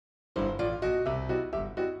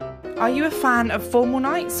Are you a fan of formal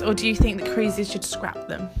nights, or do you think that cruises should scrap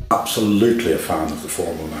them? Absolutely a fan of the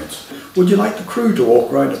formal nights. Would you like the crew to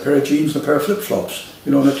walk around in a pair of jeans and a pair of flip-flops,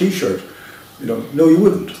 and a t-shirt? No, you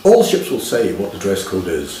wouldn't. All ships will say what the dress code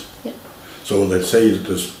is. Yep. So they'd say that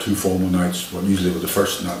there's 2 formal nights, well, usually with the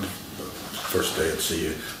first night, first day at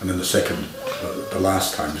sea, and then the second, the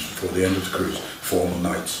last times before the end of the cruise, formal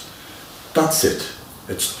nights. That's it.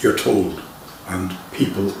 You're told, and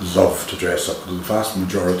people love to dress up. The vast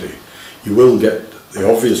majority. You will get the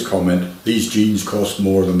obvious comment, these jeans cost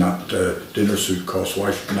more than that dinner suit costs,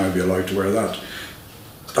 why should I be allowed to wear that?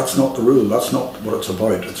 That's not the rule, that's not what it's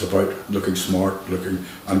about. It's about looking smart,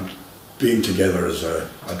 and being together as a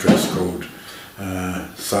dress code.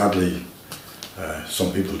 Sadly,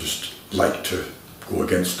 some people just like to go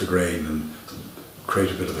against the grain and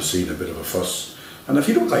create a bit of a scene, a bit of a fuss. And if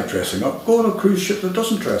you don't like dressing up, go on a cruise ship that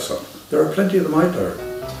doesn't dress up. There are plenty of them out there.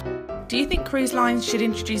 Do you think cruise lines should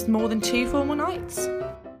introduce more than 2 formal nights?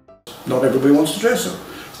 Not everybody wants to dress up.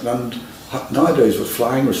 And nowadays with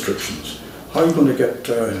flying restrictions, how are you going to get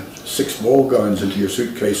 6 ball gowns into your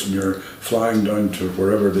suitcase when you're flying down to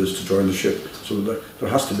wherever it is to join the ship? So there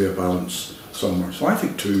has to be a balance somewhere. So I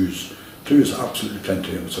think 2 is absolutely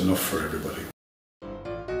plenty, and it's enough for everybody.